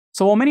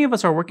So while many of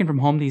us are working from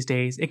home these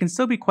days, it can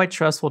still be quite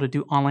stressful to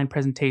do online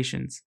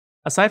presentations.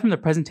 Aside from the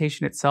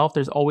presentation itself,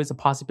 there's always a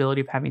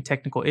possibility of having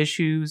technical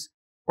issues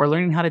or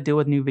learning how to deal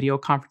with new video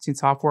conferencing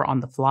software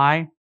on the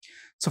fly.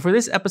 So for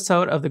this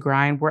episode of The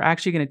Grind, we're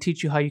actually going to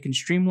teach you how you can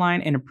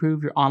streamline and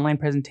improve your online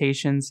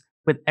presentations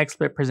with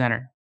XSplit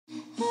Presenter.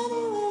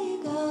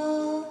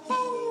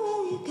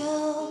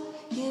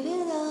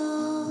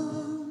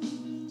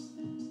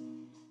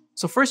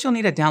 So first you'll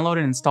need to download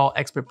and install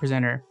XSplit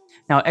Presenter.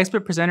 Now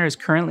XSplit Presenter is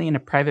currently in a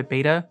private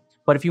beta,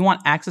 but if you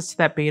want access to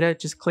that beta,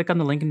 just click on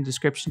the link in the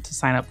description to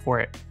sign up for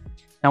it.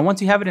 Now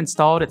once you have it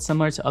installed, it's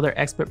similar to other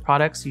XSplit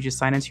products. You just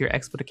sign into your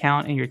XSplit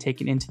account and you're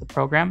taken into the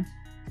program.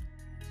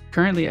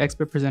 Currently,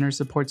 XSplit Presenter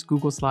supports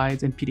Google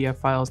Slides and PDF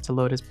files to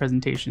load as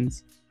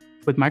presentations,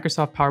 with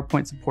Microsoft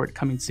PowerPoint support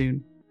coming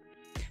soon.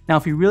 Now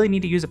if you really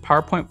need to use a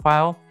PowerPoint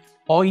file,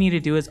 all you need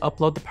to do is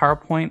upload the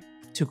PowerPoint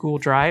to Google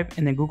Drive,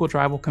 and then Google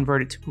Drive will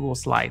convert it to Google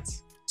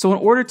Slides. So in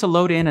order to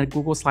load in a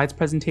Google Slides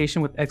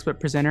presentation with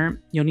XSplit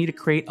Presenter, you'll need to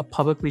create a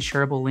publicly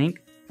shareable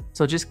link.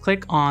 So just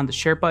click on the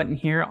share button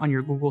here on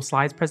your Google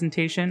Slides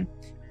presentation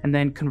and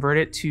then convert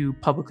it to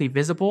publicly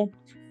visible.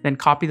 Then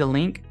copy the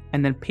link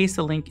and then paste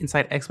the link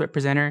inside XSplit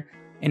Presenter.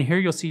 And here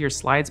you'll see your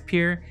slides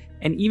appear,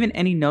 and even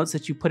any notes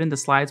that you put in the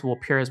slides will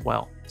appear as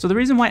well. So the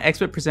reason why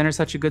XSplit Presenter is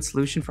such a good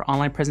solution for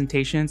online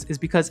presentations is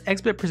because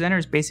XSplit Presenter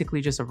is basically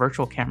just a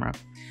virtual camera.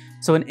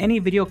 So in any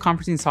video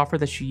conferencing software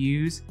that you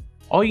use,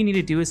 all you need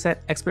to do is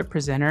set XSplit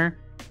Presenter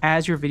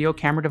as your video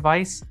camera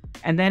device,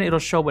 and then it'll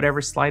show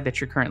whatever slide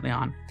that you're currently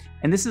on.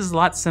 And this is a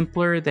lot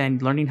simpler than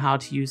learning how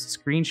to use the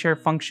screen share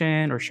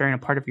function or sharing a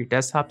part of your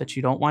desktop that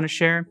you don't want to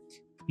share.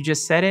 You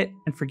just set it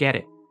and forget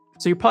it.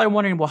 So you're probably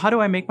wondering, well, how do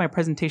I make my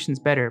presentations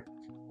better?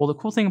 Well, the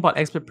cool thing about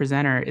XSplit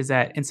Presenter is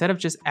that instead of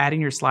just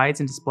adding your slides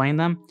and displaying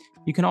them,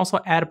 you can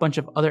also add a bunch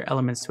of other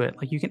elements to it.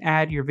 Like you can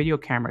add your video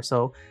camera.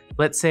 So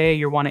let's say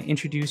you want to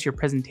introduce your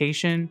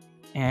presentation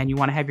and you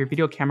want to have your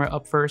video camera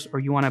up first,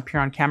 or you want to appear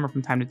on camera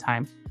from time to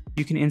time.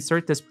 You can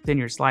insert this within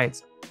your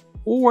slides.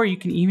 Or you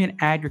can even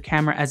add your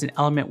camera as an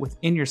element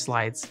within your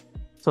slides.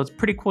 So it's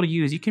pretty cool to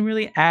use. You can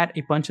really add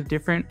a bunch of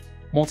different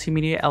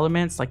multimedia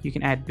elements, like you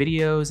can add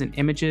videos and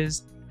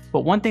images.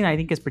 But one thing I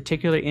think is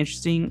particularly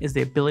interesting is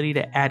the ability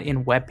to add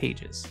in web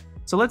pages.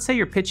 So let's say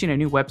you're pitching a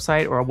new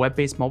website or a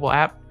web-based mobile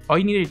app. All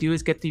you need to do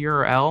is get the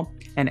URL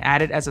and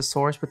add it as a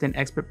source within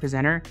XSplit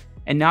Presenter.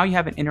 And now you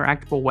have an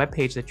interactable web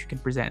page that you can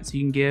present. So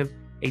you can give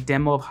a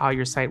demo of how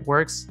your site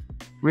works.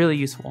 Really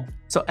useful.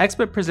 So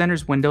XSplit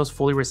Presenter's window is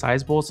fully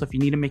resizable. So if you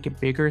need to make it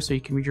bigger so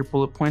you can read your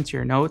bullet points or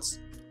your notes,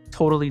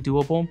 totally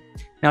doable.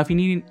 Now, if you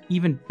need an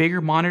even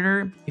bigger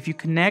monitor, if you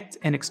connect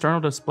an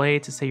external display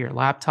to say your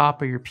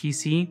laptop or your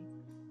PC,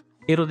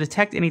 it'll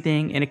detect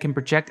anything and it can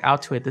project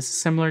out to it. This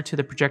is similar to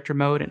the projector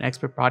mode in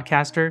XSplit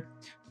Broadcaster.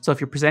 So if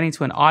you're presenting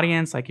to an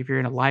audience, like if you're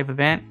in a live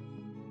event,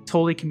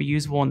 totally can be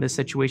usable in this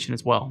situation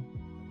as well.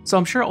 So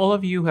I'm sure all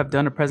of you who have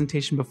done a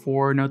presentation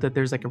before know that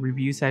there's like a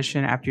review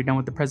session after you're done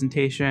with the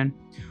presentation,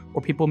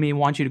 or people may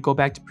want you to go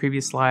back to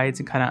previous slides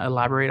and kind of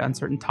elaborate on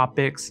certain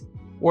topics.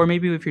 Or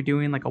maybe if you're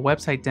doing like a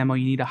website demo,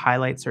 you need to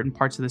highlight certain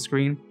parts of the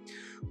screen.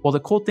 Well,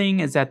 the cool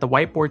thing is that the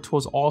whiteboard tool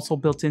is also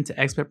built into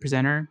XSplit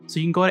Presenter. So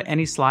you can go to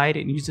any slide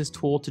and use this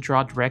tool to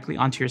draw directly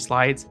onto your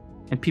slides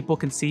and people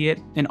can see it.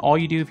 And all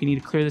you do if you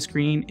need to clear the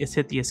screen is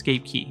hit the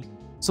escape key.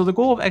 So the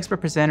goal of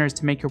XSplit Presenter is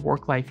to make your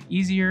work life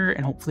easier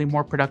and hopefully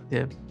more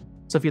productive.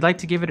 So if you'd like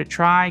to give it a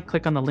try,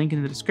 click on the link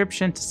in the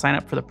description to sign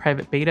up for the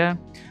private beta.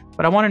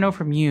 But I want to know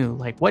from you,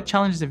 like what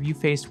challenges have you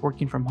faced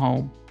working from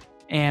home?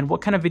 And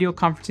what kind of video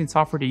conferencing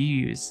software do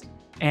you use?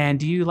 And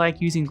do you like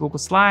using Google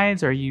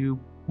Slides? Or are you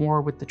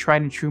more with the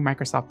tried and true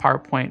Microsoft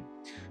PowerPoint?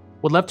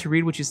 Would love to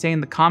read what you say in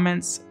the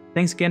comments.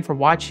 Thanks again for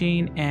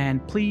watching,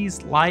 and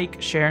please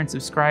like, share, and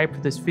subscribe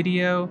for this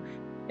video.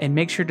 And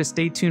make sure to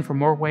stay tuned for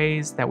more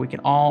ways that we can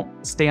all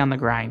stay on the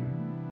grind.